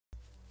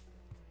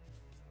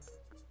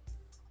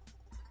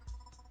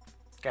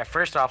Okay,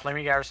 first off, let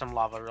me gather some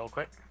lava real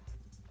quick.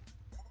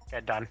 Okay,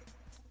 done.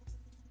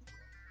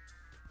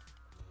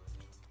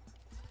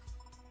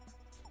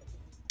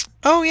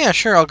 Oh yeah,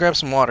 sure, I'll grab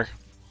some water.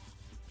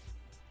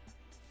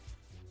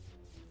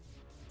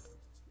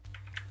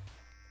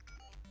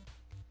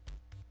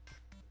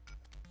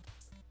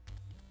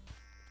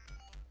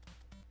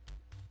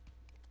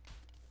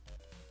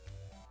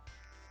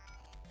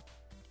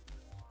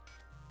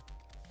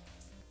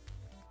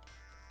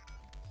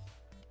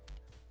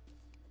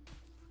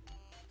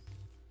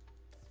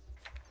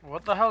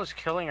 What the hell is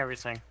killing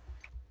everything?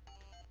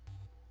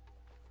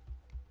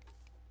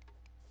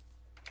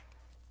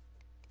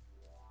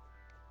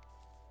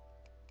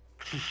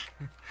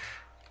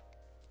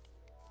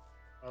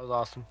 That was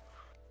awesome.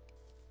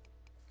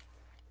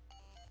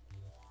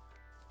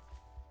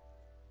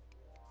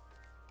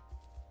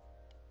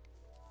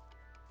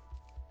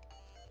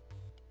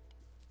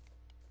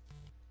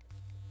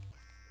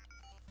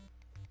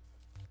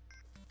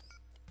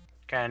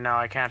 Okay, now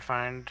I can't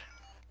find...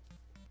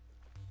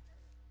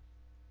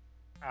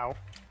 Ow.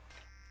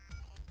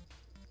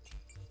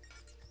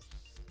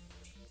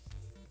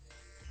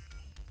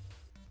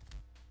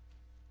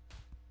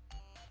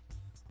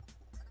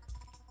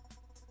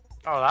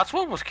 Oh, that's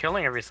what was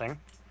killing everything.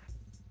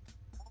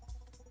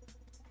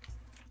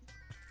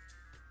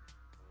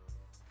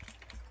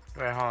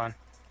 Wait, hold on.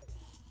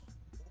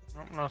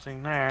 Nope,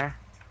 nothing there.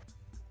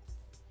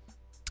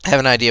 I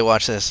have an idea,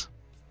 watch this.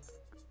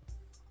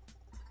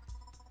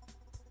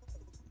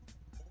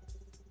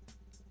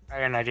 I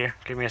got an idea.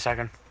 Give me a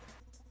second.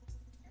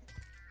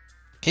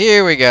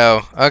 Here we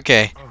go.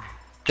 Okay. Oh,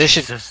 This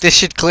Jesus.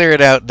 should clear it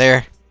out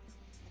there.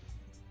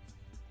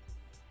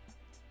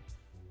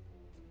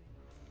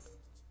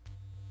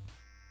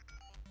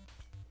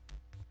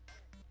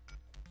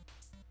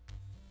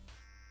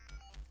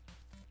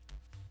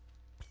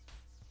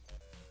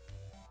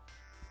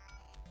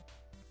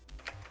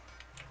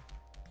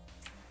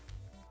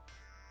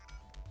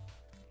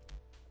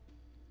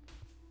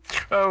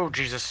 Oh,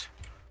 Jesus.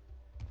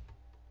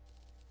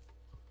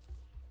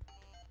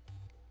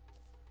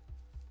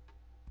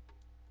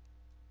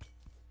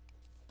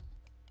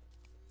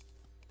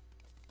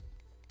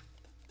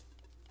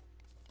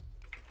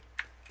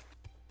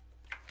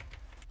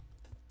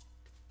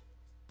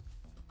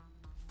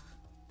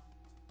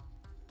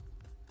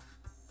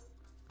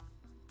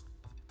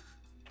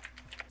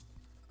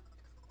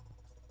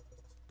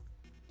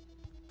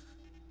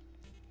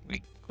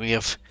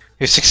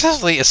 We've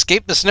successfully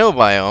escaped the snow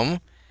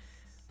biome.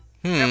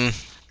 Yep.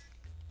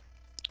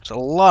 There's a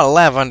lot of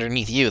lava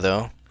underneath you,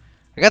 though.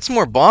 I got some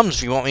more bombs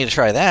if you want me to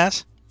try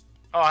that.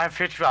 Oh, I have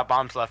 55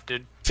 bombs left,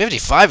 dude.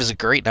 55 is a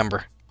great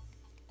number.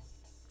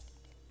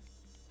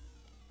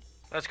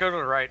 Let's go to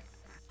the right.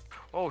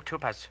 Oh,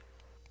 topaz.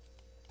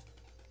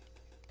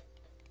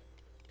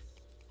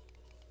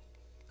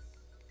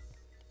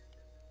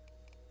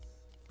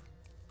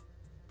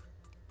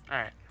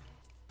 Alright.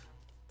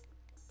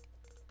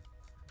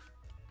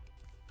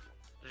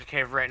 There's a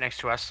cave right next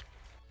to us.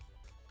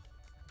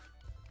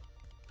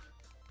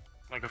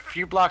 Like a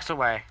few blocks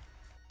away.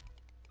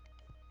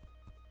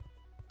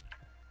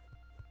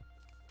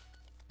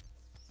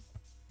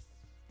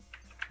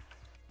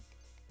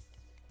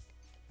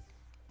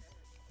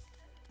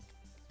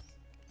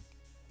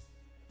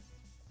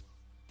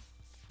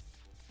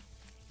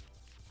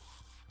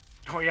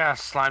 Oh yeah,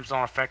 slimes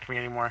don't affect me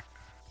anymore.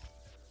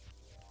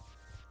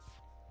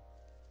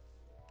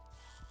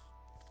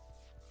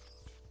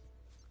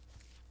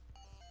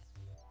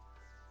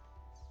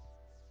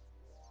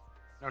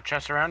 No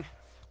chests around?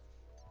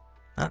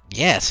 Not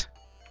yet.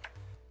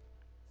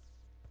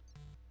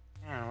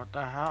 Yeah, what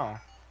the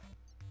hell?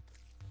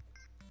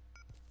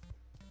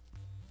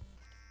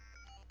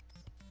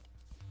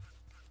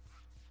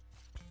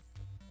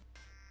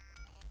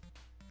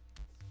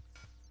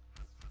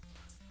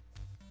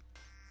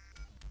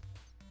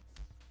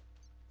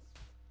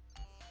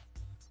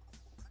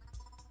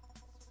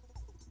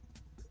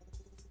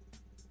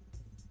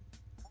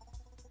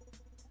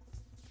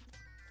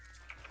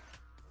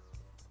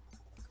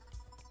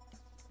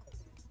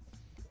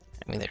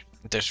 I mean,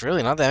 there's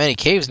really not that many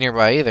caves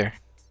nearby either.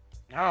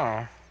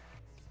 Oh.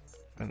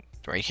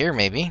 Right here,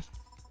 maybe. And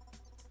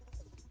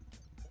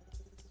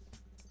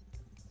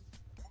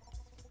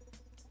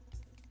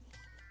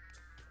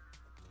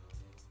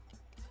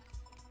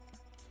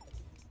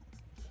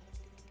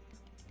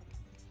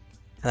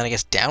then I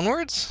guess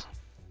downwards?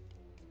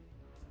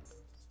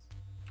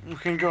 We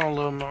can go a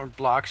little more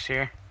blocks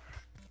here.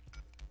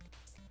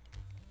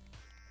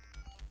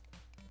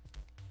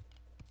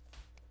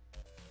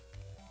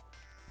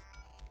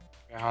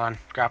 Okay, hold on.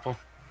 Grapple.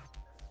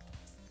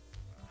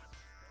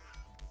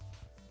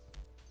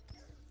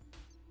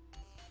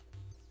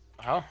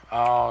 Oh?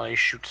 Oh, they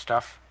shoot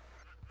stuff.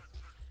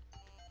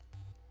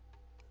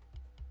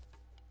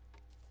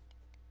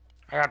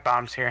 I got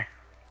bombs here.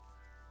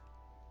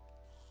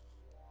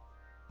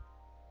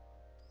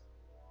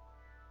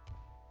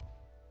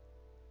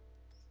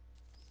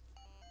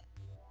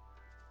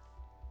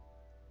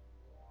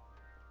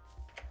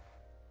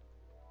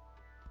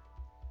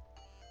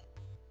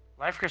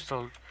 Life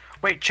crystal.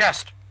 Wait,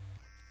 chest.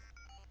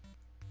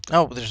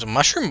 Oh, there's a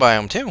mushroom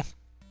biome too.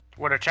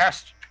 What a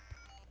chest.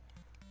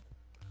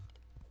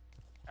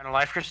 And a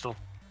life crystal.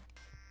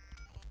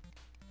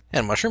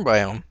 And a mushroom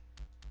biome.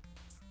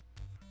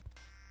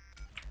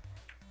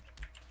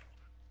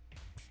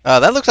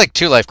 That looks like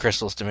 2 life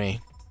crystals to me.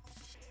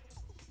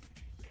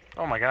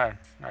 Oh my god,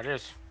 that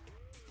is.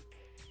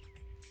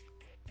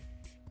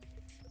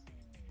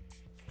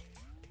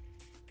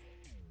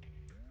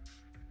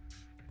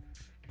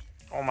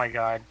 Oh my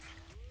god.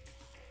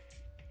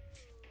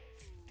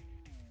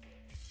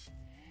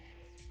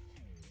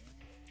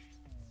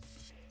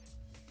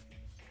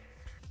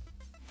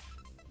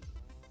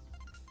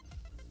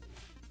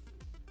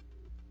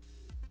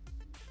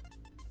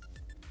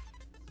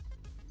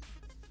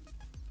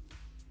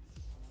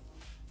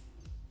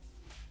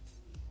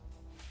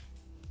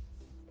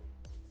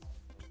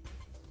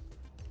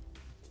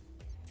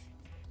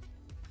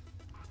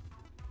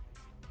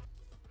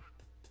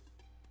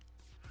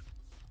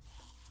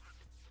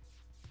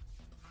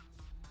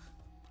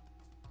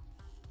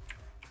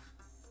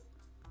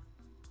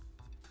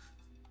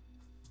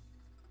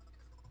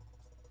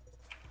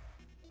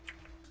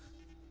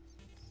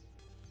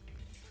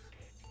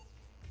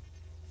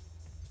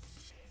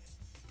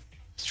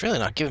 It's really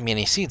not giving me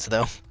any seeds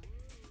though.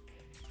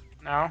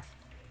 No?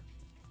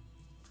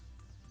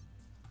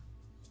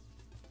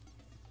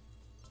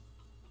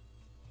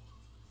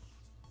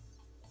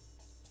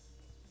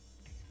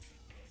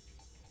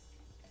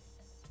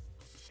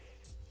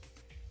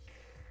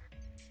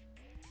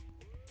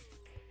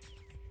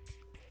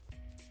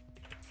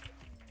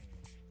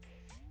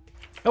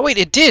 Oh wait,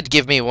 it did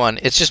give me one.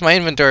 It's just my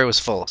inventory was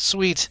full.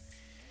 Sweet.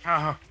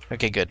 Uh-huh.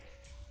 Okay, good.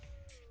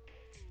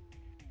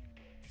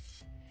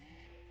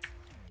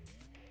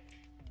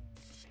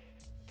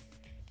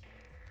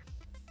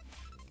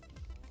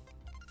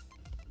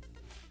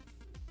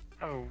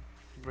 Oh,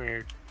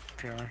 weird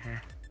feeling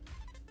here.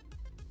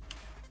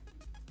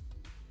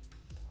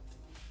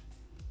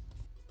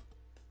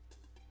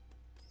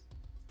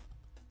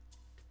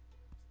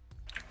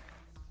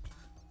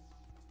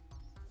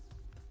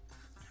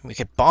 We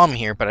could bomb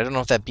here, but I don't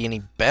know if that'd be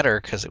any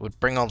better because it would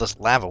bring all this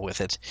lava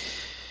with it.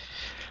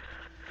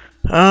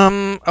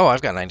 Oh,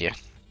 I've got an idea.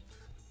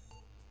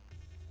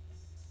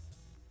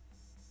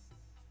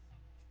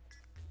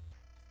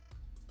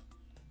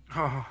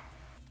 Oh.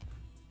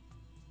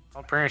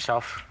 Don't burn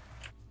yourself.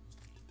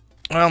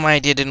 Well, my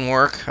idea didn't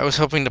work. I was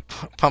hoping to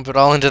pump it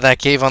all into that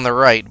cave on the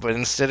right, but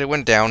instead it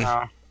went down.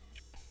 No.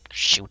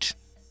 Shoot.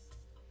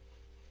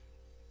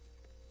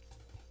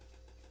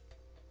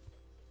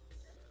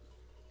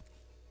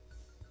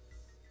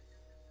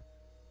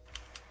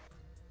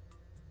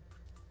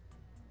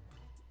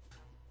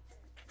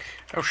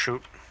 Oh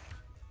shoot.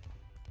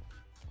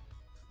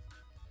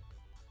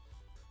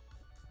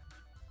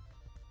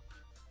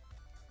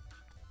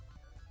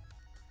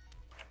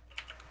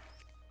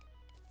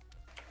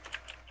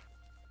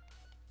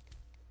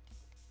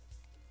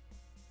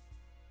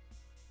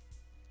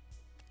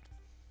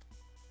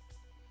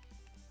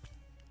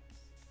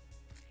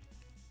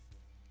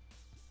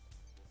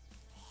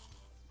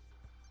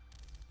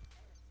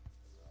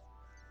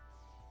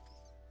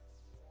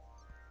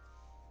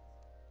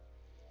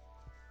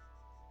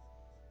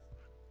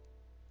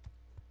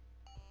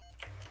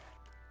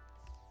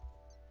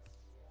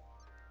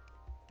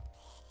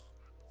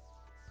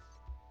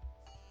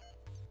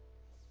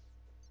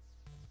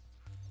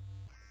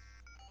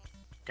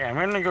 Okay, I'm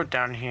gonna go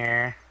down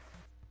here.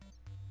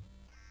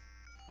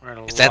 Where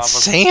the Is that lava-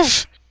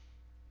 safe?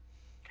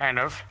 Kind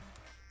of.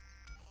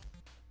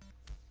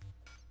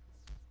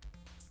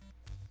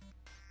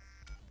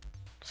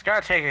 Just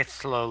gotta take it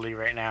slowly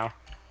right now.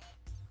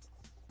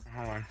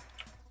 Hold on.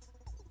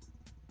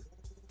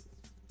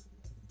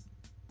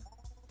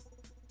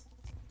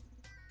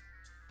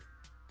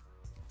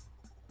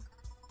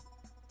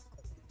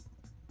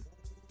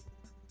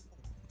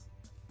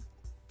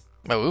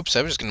 Oh, oops,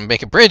 I was just gonna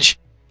make a bridge.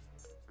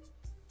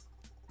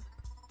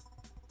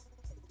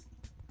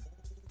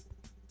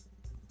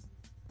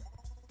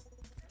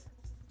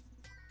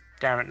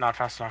 Damn it, not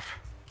fast enough.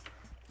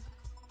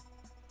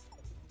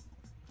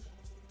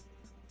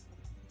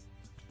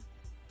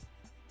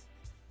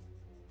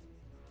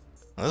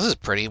 Well, this is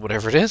pretty,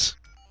 whatever it is.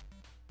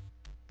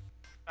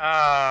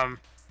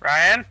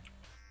 Ryan?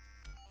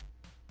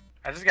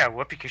 I just got a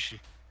whoopee cushion.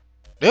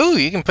 Ooh,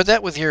 you can put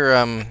that with your,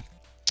 with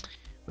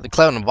the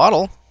cloud in a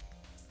bottle.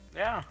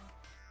 Yeah.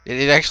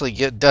 It actually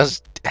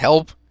does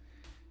help.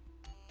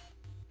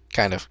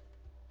 Kind of.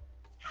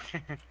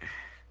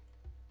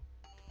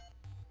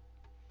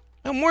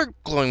 No more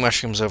glowing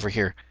mushrooms over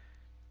here.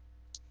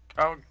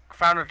 Oh,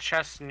 found a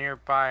chest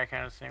nearby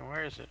kind of thing.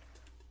 Where is it?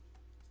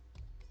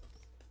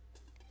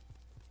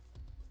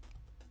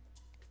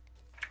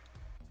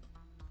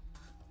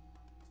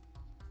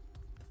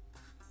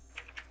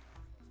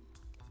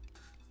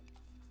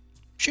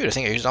 Shoot, I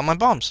think I used all my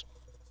bombs.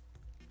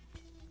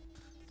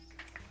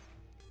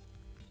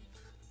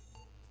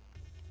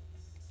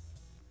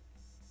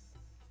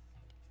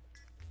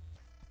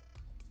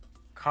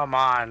 Come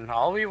on,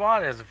 all we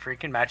want is a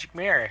freaking magic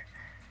mirror.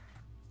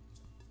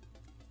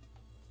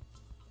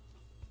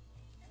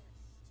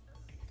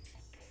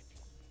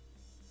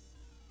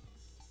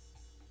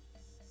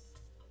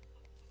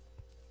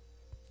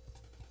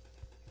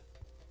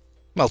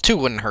 Well, 2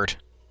 wouldn't hurt.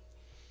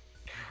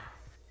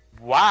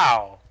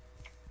 Wow.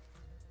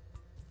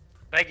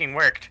 Begging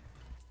worked.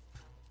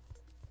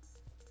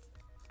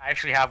 I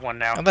actually have one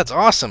now. Oh, that's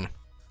awesome.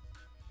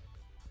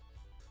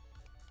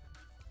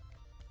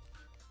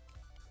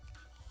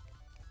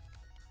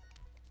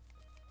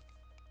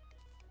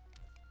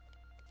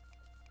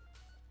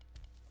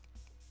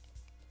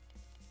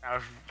 Now,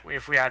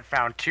 if we had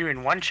found 2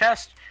 in one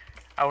chest,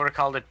 I would have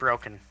called it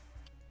broken.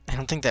 I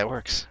don't think that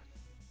works.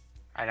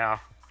 I know.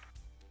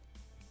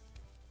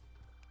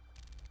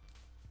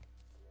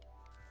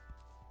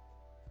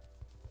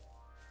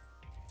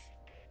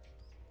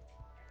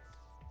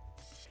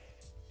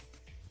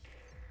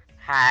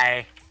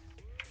 Hi.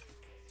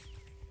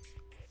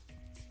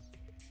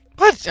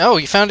 What? Oh,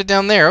 you found it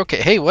down there.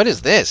 Okay. Hey, what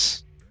is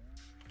this?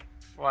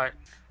 What?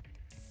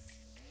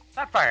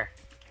 Sapphire.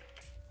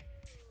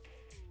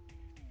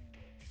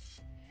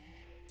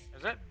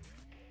 Is it?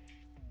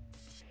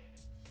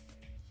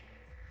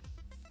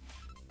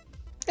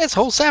 It's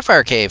whole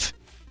sapphire cave.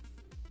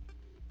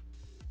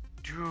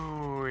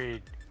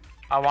 Dude.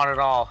 I want it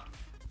all.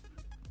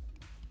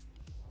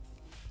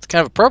 It's kind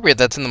of appropriate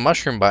that's in the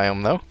mushroom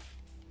biome, though.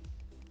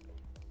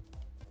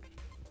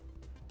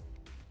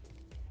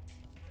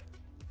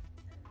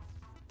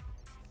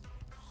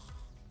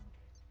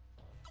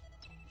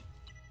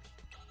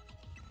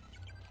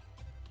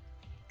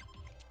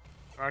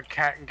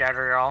 Can't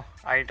gather it all.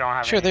 I don't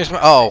have Sure, any. there's...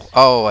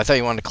 Oh, I thought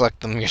you wanted to collect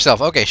them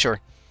yourself. Okay, sure.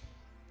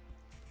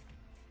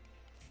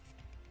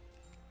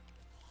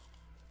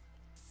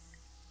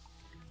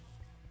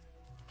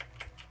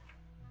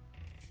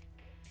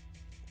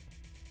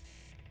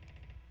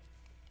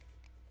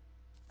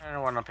 I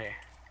don't want to pay.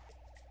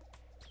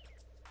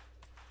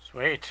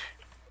 Sweet.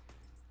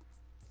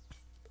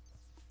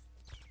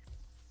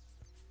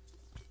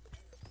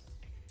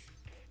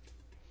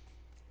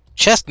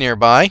 Chest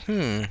nearby.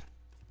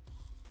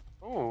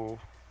 Ooh.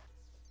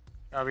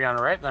 Gotta be on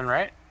the right then,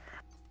 right?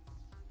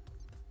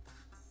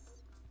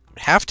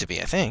 Have to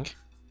be, I think.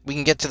 We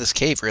can get to this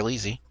cave real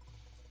easy.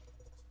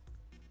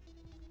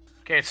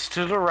 Okay, it's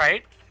to the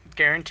right.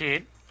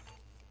 Guaranteed.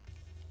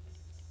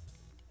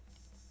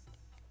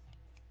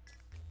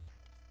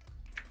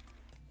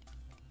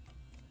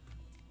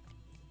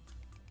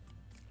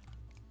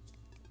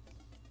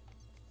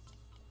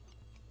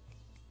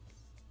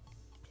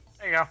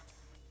 There you go.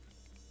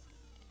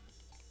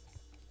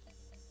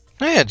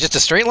 Oh, yeah, just a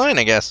straight line,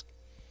 I guess.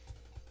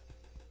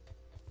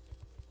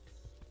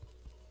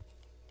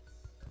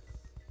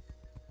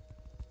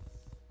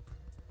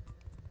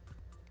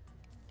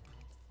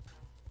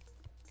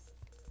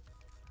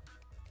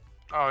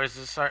 Oh, is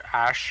this our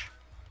ash?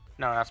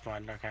 No, that's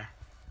mine. Okay.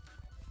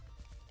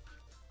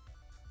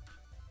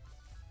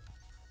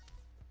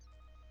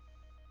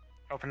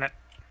 Open it.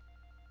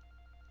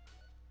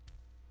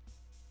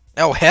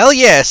 Oh, hell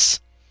yes!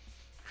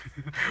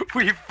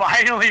 We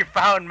finally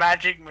found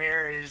magic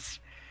mirrors.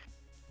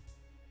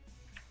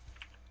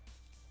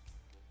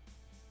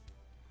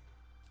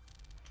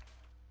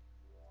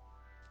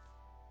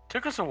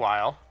 Took us a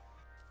while.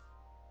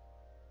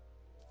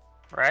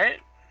 Right?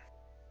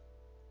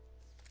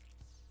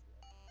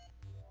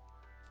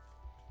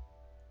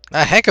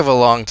 A heck of a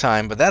long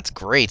time, but that's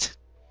great.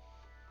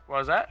 What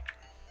was that?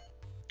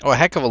 Oh, a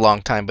heck of a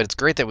long time, but it's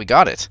great that we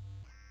got it.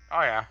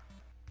 Oh, yeah.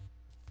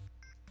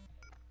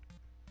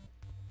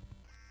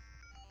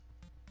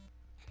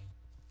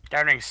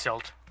 Gathering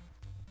silt.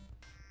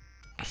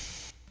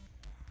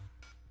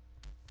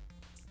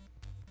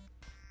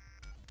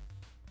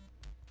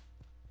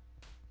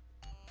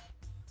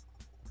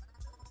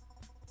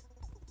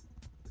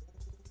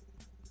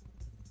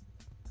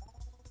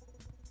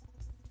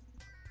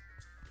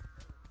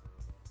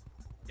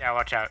 Yeah,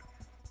 watch out.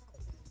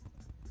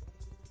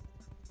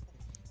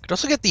 Could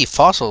also get the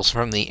fossils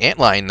from the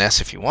antlion nest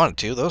if you wanted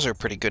to. Those are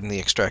pretty good in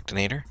the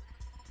extractinator.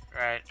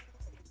 Right.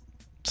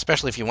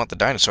 Especially if you want the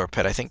dinosaur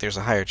pet. I think there's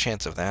a higher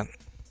chance of that.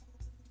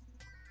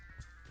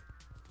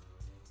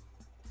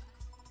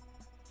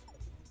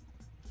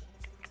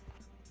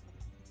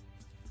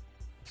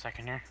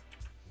 Second here.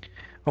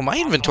 Well, my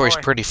Bombs inventory's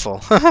ahoy. pretty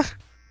full.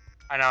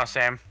 I know,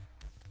 Sam.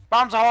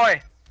 Bombs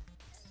ahoy!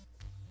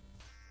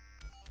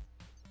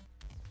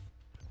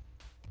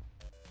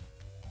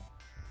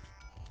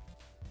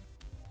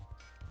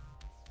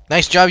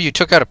 Nice job you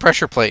took out a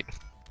pressure plate.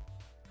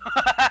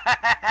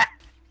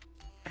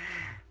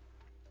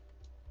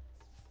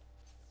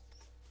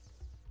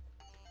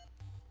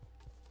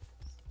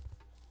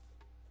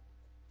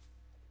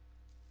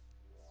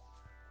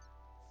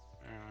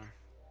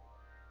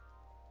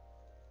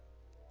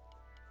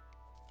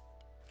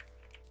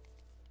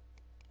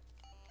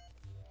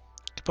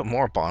 Could put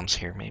more bombs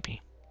here, maybe.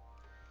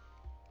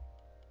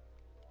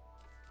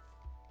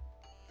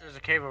 There's a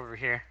cave over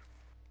here.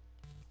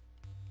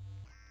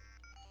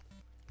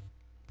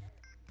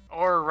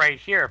 Or right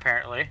here,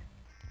 apparently.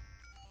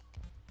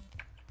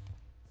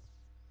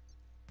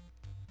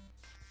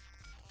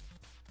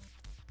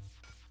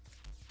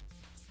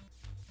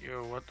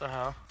 Yo, what the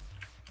hell?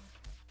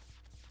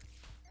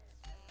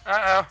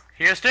 Uh-oh.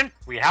 Houston,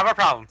 we have a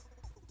problem.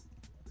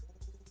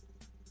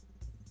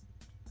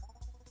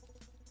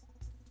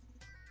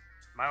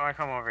 Might want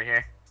to come over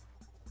here.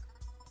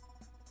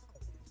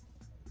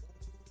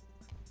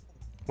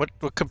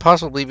 What could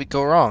possibly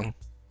go wrong?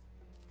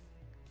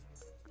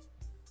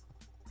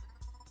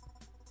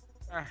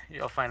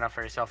 You'll find out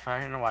for yourself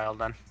in a while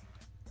then.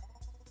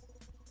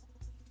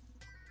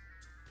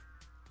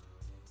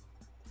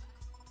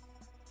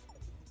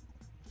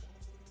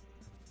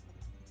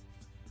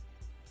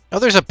 Oh,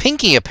 there's a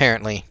pinky,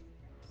 apparently.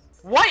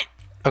 What?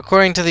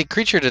 According to the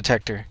creature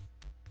detector.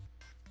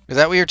 Is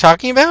that what you're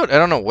talking about? I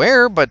don't know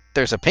where, but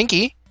there's a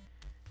pinky.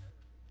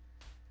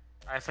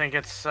 I think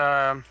it's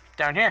down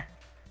here.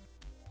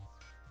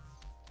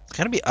 It's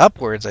gotta be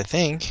upwards, I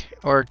think.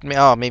 Or,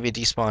 oh, maybe it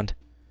despawned.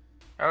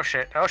 Oh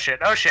shit, oh shit,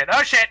 oh shit,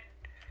 oh shit!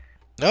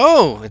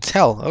 Oh, it's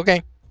hell.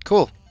 Okay,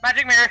 cool.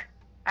 Magic mirror!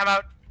 I'm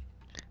out.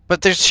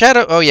 But there's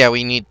shadow... Oh, yeah,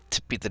 we need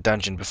to beat the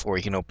dungeon before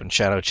we can open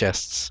shadow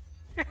chests.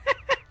 Yeah,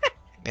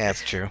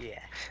 that's true. Yeah.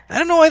 I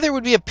don't know why there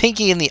would be a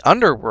pinky in the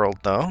underworld,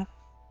 though.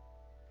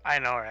 I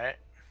know, right?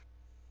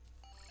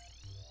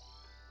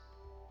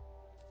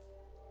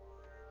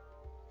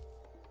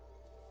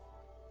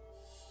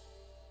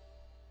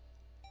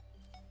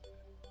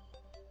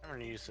 I'm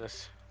gonna use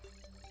this.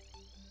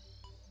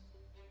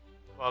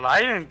 Well,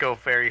 I didn't go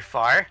very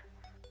far.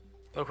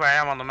 Look where I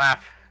am on the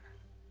map.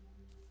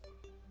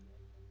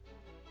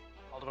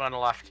 All the way on the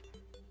left.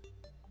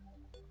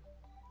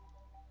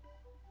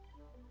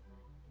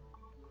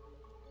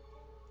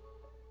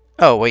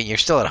 Oh, wait, you're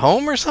still at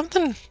home or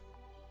something?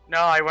 No,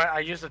 I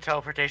used the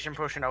teleportation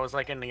potion. I was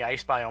like in the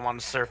ice biome on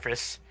the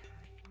surface.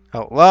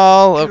 Oh,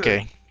 lol, Dude.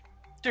 okay.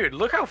 Dude,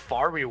 look how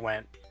far we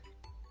went.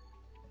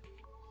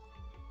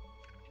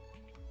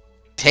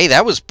 Hey,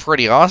 that was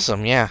pretty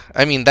awesome, yeah.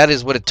 I mean, that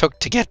is what it took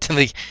to get to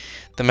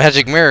the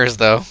magic mirrors,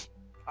 though.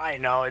 I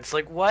know, it's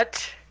like,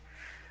 what?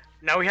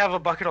 Now we have a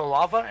bucket of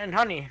lava and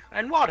honey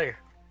and water.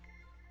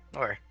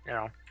 Or, you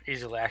know,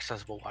 easily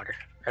accessible water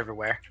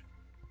everywhere.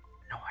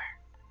 Nowhere.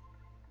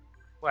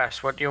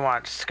 Wes, what do you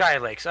want? Sky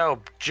Lakes.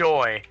 Oh,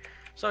 joy.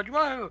 So, do you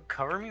want to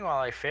cover me while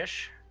I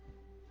fish?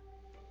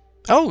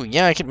 Oh,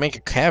 yeah, I could make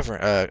a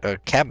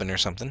cabin or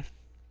something.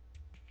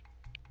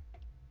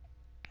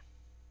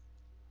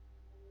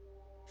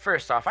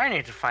 First off, I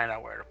need to find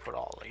out where to put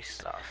all these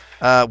stuff.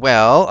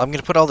 Well, I'm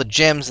gonna put all the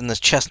gems in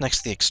this chest next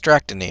to the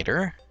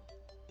extractinator.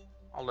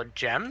 All the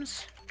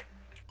gems?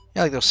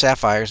 Yeah, like those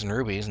sapphires and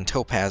rubies and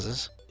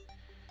topazes.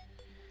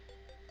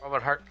 What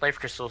about heart life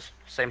crystals?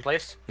 Same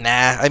place?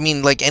 Nah, I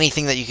mean, like,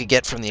 anything that you could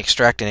get from the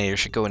extractinator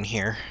should go in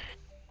here.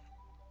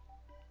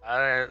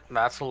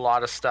 That's a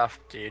lot of stuff,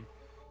 dude.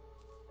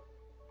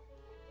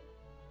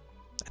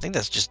 I think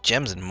that's just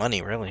gems and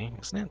money, really,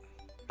 isn't it?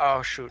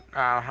 Oh, shoot.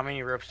 How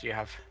many ropes do you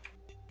have?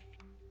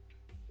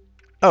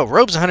 Oh,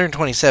 rope's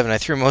 127. I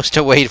threw most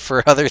away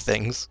for other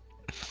things.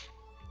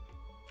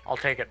 I'll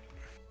take it.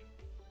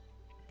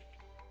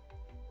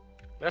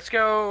 Let's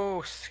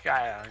go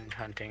sky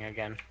hunting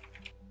again.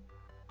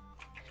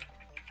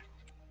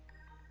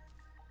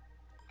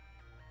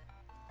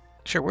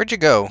 Sure, where'd you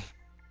go?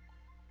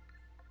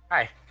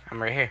 Hi,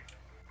 I'm right here.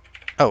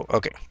 Oh,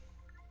 okay.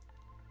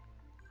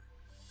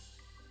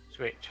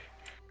 Sweet.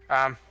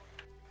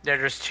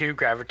 There's 2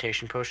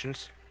 gravitation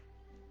potions.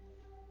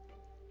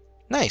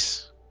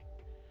 Nice.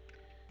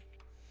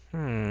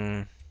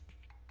 Hmm.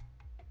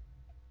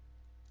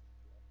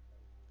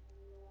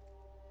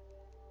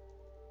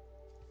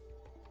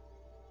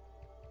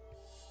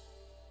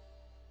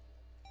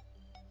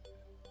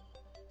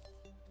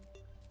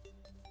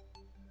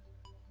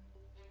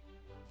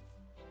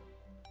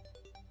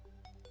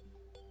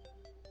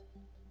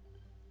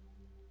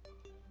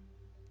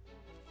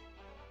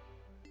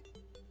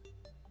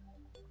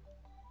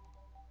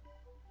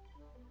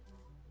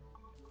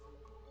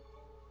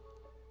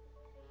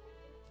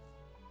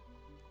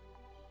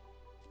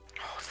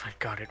 Oh, thank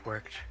God it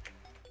worked.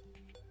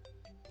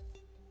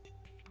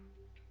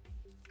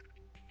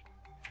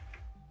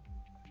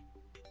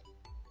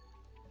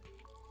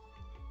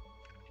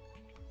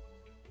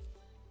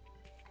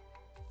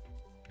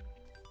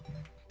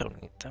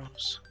 Don't need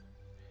those.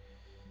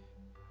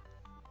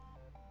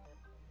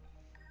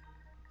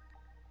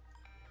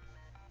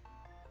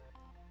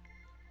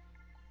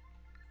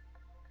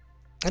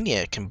 And yeah,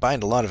 it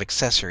combined a lot of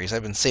accessories.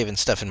 I've been saving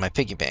stuff in my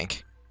piggy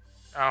bank.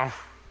 Oh.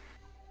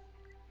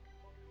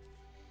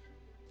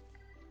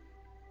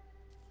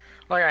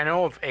 Like, I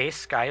know of a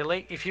sky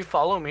lake. If you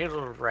follow me to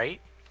the right,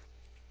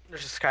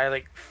 there's a sky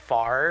lake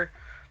far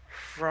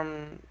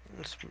from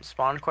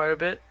spawn quite a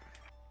bit.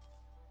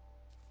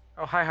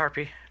 Oh, hi,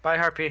 Harpy. Bye,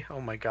 Harpy.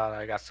 Oh my God,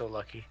 I got so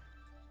lucky.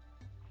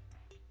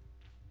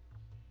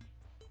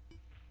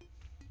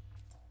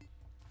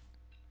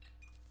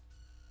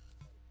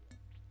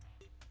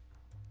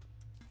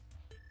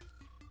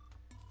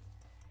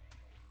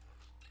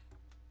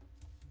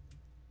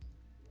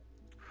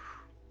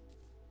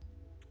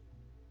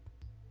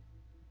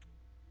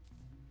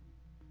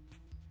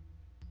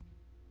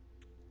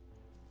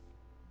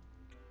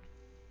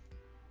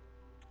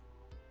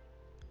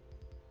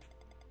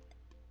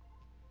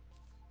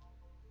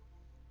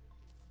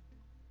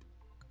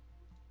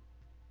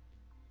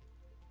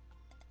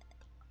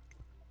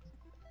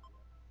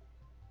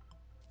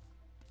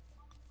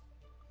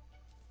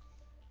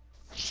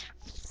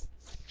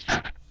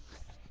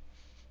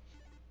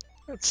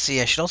 Let's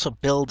see, I should also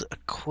build a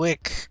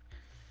quick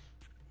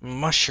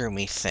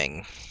mushroomy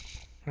thing.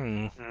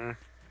 Mm.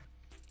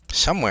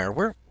 Somewhere.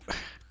 Where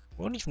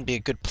won't even be a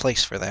good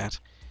place for that.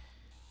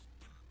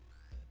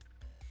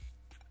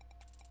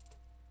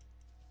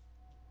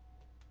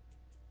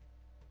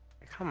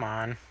 Come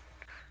on.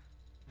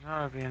 There's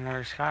gotta be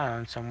another sky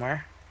island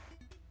somewhere.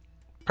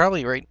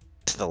 Probably right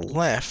to the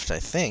left, I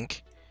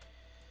think.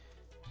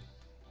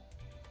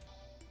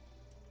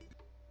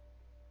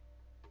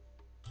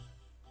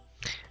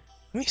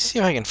 Let me see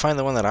if I can find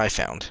the one that I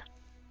found.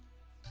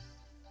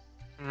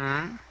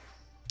 Hmm.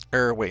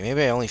 Or wait,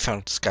 maybe I only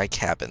found sky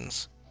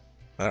cabins.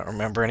 I don't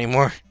remember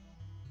anymore.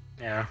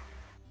 Yeah.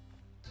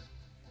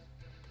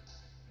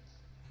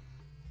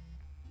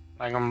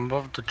 Like I'm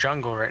above the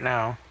jungle right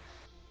now.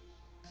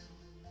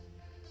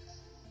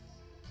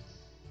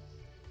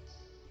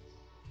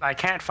 I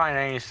can't find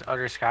any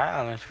other sky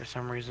islands for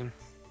some reason.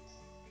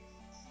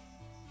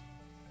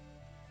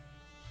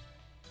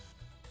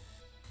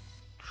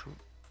 Shoot.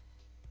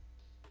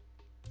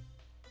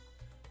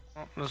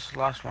 Oh, this is the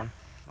last one.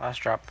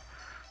 Last drop.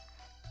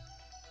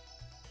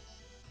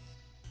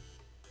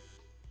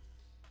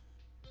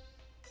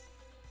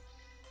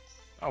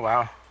 Oh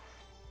wow.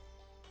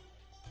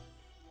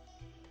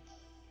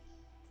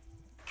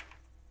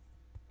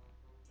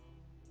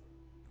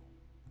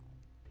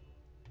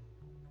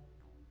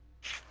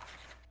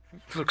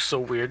 This looks so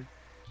weird.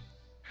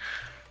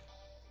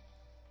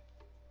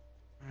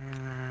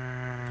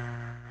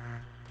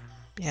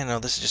 Yeah, no,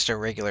 this is just a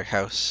regular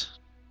house.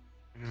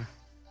 Mm.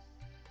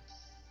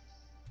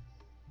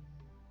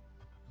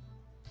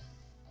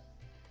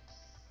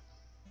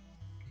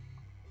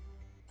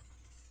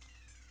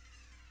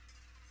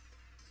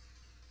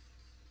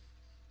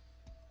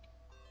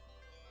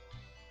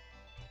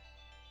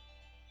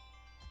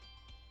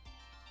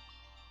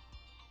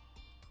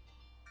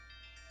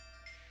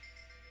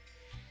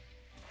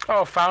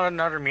 Oh, found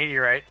another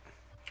meteorite.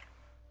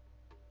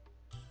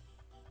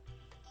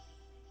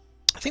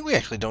 I think we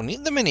actually don't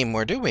need them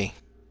anymore, do we?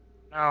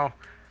 No,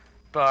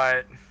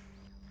 but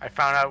I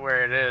found out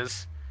where it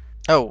is.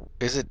 Oh,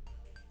 is it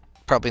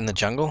probably in the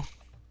jungle?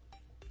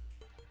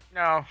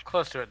 No,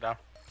 close to it though.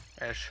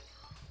 Ish.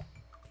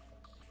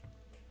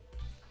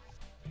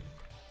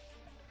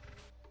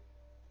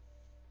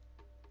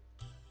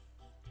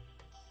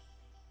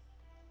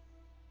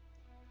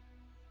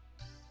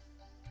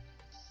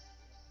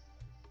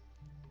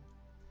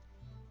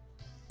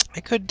 I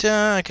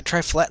could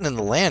try flattening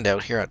the land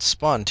out here at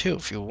spawn too,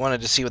 if you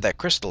wanted to see what that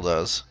crystal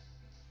does.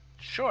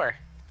 Sure.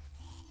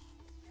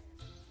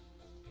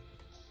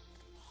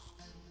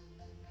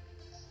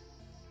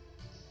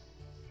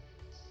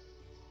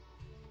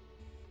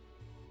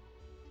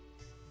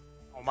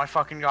 Oh my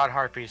fucking god,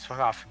 harpies, fuck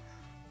off.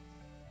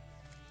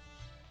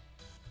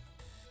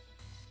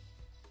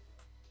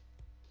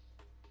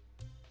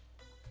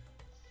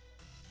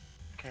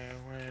 Okay,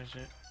 where is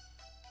it?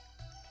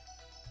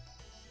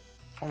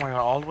 Oh my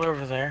god, all the way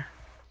over there.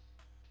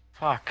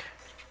 Fuck.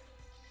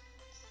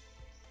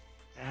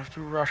 I have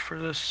to rush for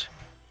this.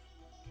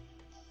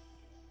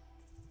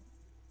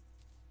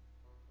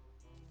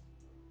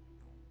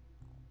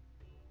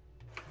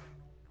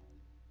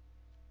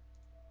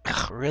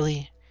 Ugh,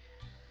 really?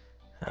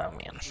 Oh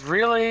man.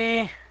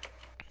 Really?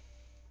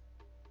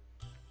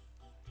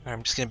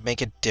 I'm just gonna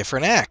make a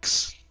different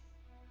axe.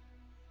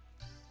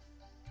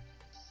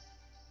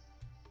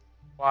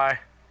 Why?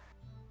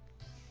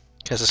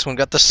 Because this one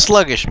got the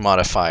sluggish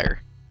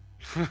modifier.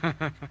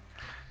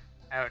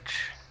 Ouch.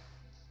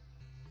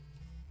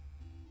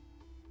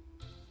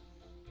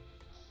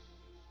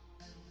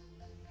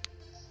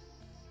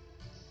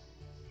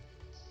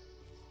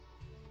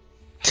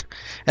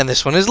 And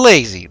this one is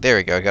lazy. There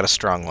we go, I got a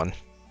strong one.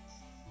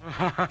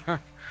 Oh,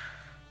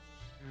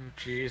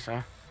 jeez,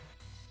 huh?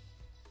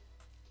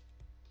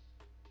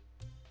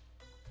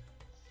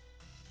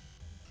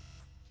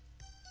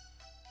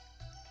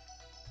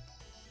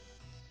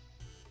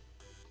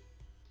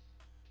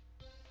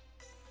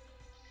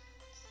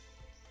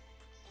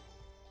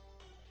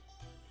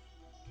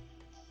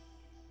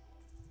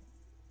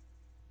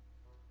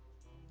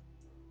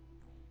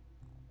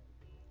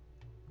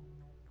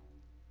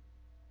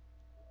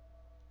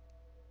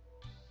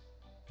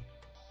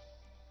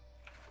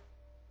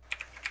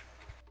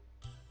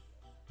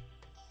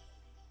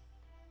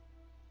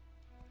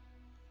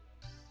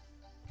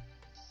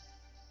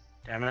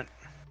 Damn it.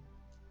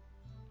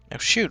 Oh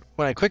shoot,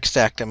 when I quick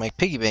stacked it, my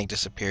piggy bank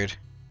disappeared.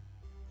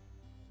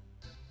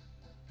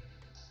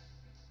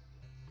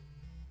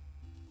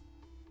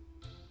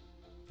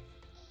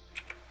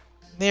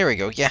 There we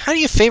go. Yeah, how do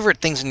you favorite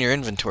things in your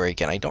inventory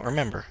again? I don't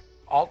remember.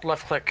 Alt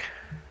left click.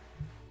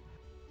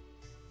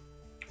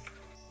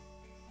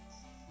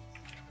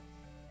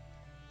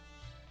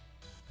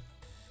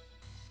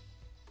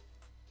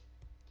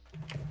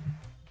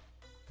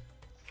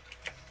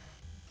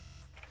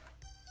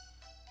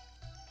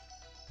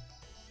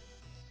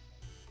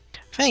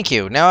 Thank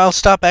you. Now I'll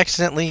stop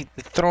accidentally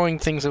throwing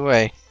things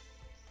away.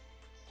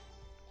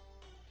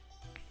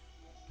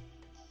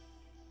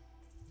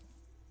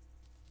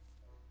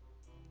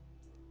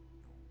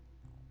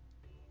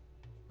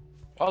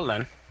 Well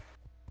then.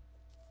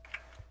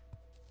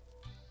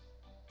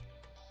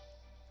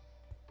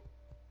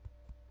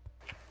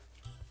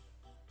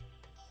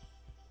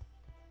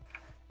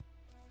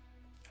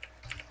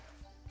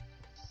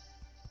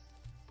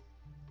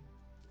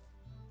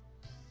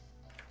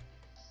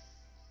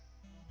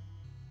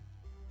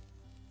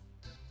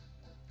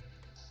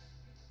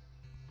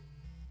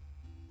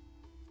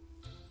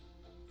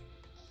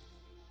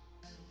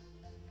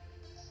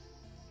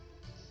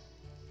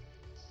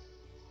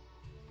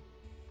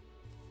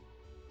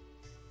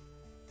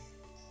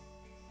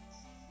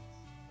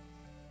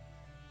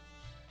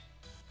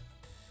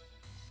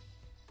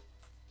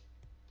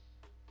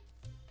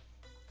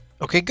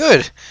 Okay,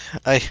 good.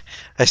 I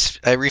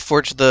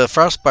reforged the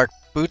Frostbark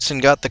boots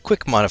and got the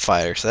quick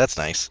modifier, so that's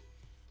nice.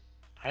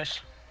 Nice.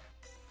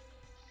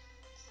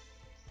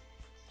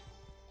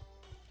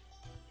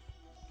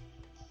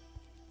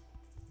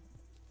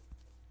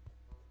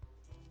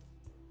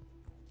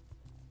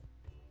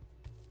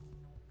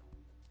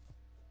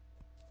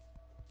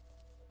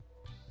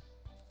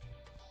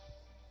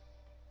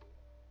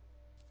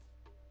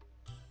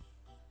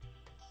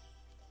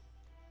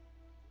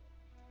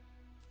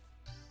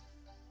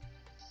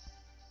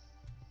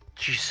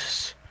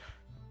 Jesus.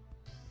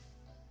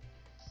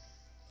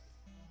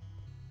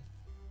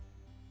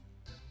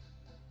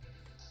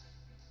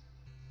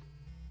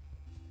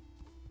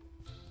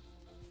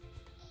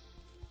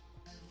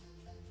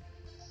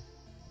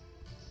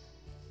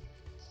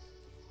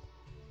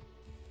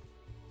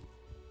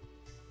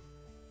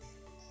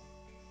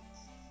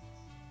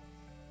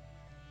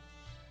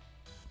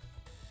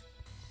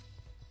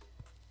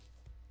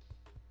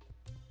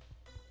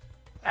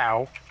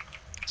 Ow.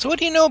 So what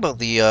do you know about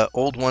the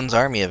Old Ones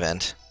Army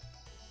event?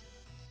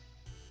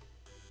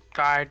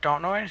 I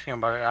don't know anything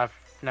about it. I've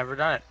never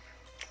done it.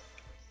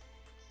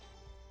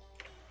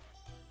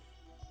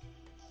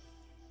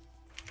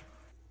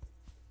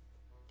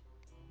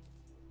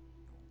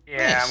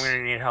 Yeah, I'm Nice.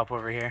 gonna need help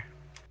over here.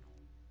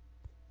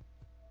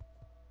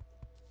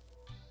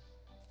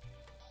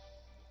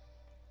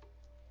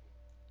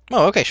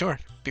 Oh, okay, sure.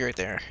 Be right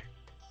there.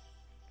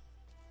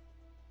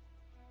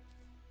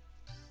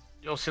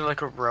 You'll see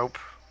like a rope.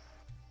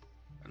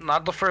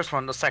 Not the first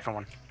one, the second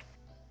one.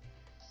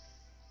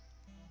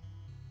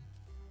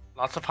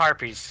 Lots of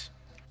harpies.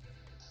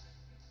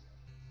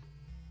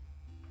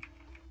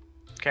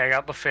 Okay, I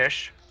got the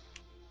fish.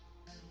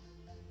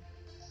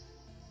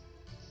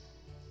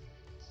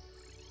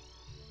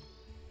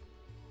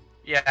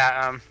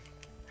 Yeah,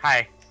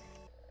 hi.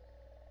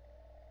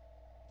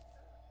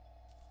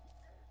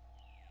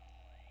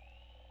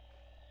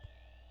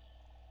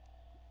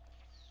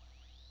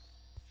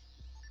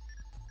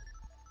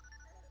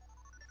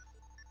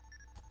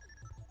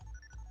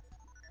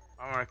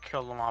 I'm gonna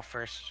kill them off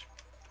first.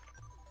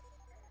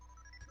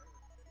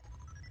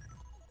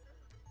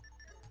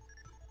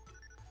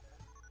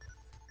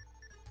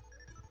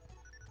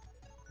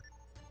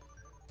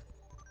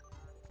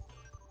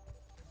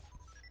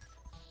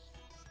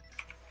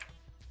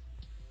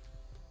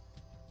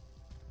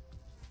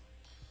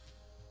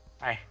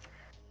 Hi.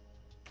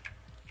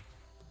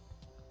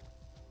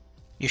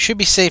 You should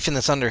be safe in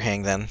this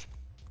underhang then.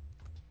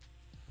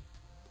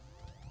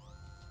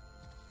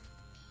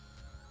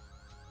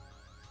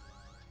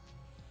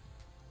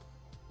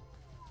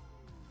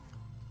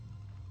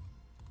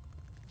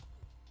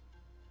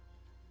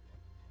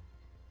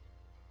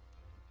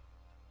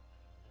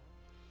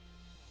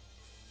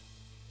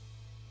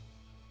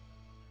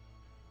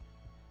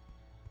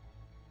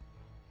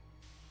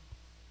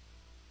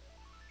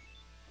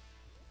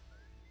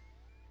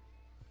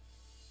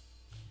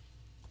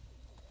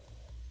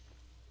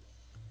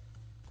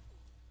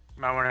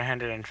 Might wanna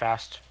hand it in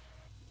fast.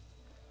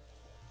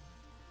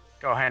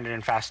 Go hand it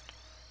in fast.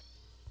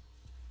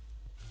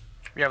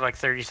 We have like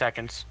 30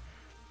 seconds.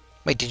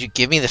 Wait, did you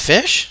give me the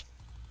fish?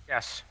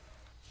 Yes.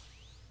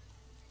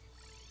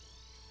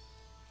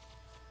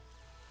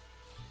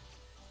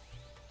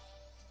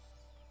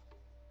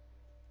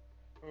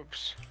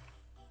 Oops.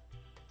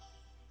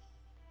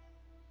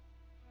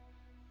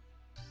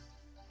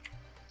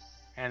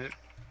 And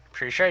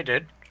pretty sure I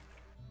did.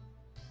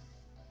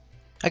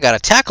 I got a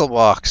tackle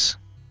box.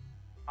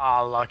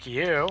 Aw, lucky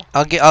you.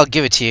 I'll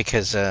give it to you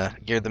because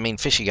you're the main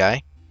fishy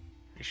guy.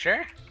 You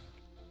sure?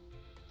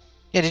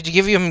 Yeah, did you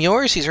give him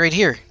yours? He's right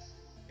here.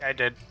 Yeah, I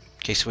did.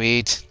 Okay,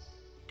 sweet.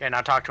 Okay,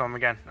 now talk to him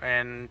again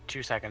in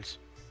 2 seconds.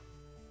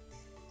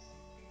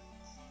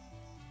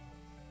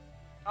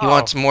 He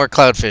wants more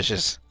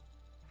cloudfishes.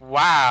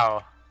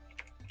 Wow.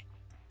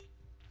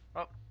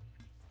 Oh,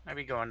 might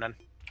be going then.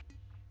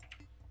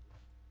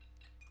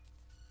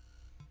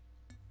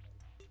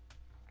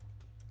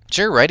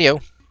 Sure,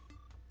 radio.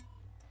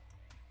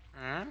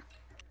 Hmm?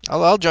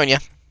 I'll join you.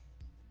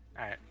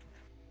 Alright.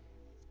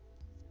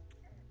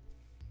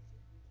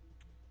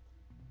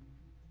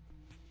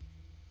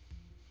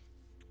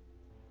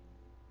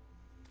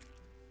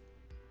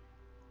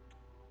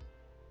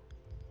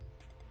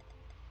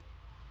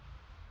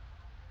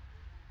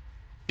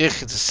 Ugh,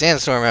 it's a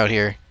sandstorm out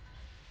here.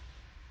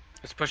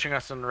 It's pushing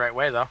us in the right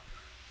way, though.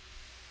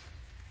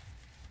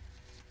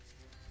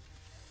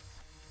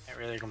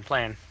 really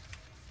complain.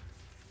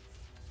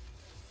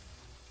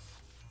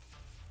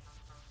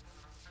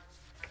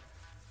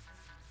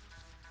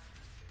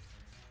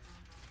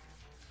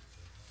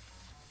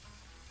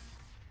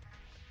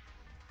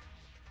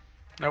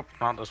 Nope,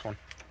 not this one.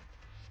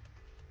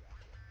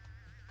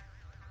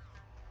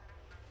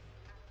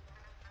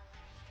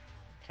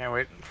 Can't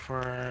wait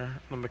for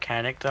the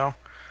mechanic though.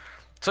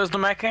 So is the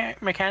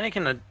mechanic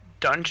in a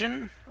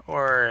dungeon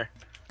or?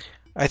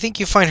 I think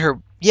you find her,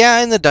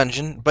 yeah, in the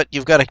dungeon, but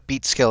you've got to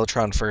beat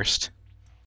Skeletron first.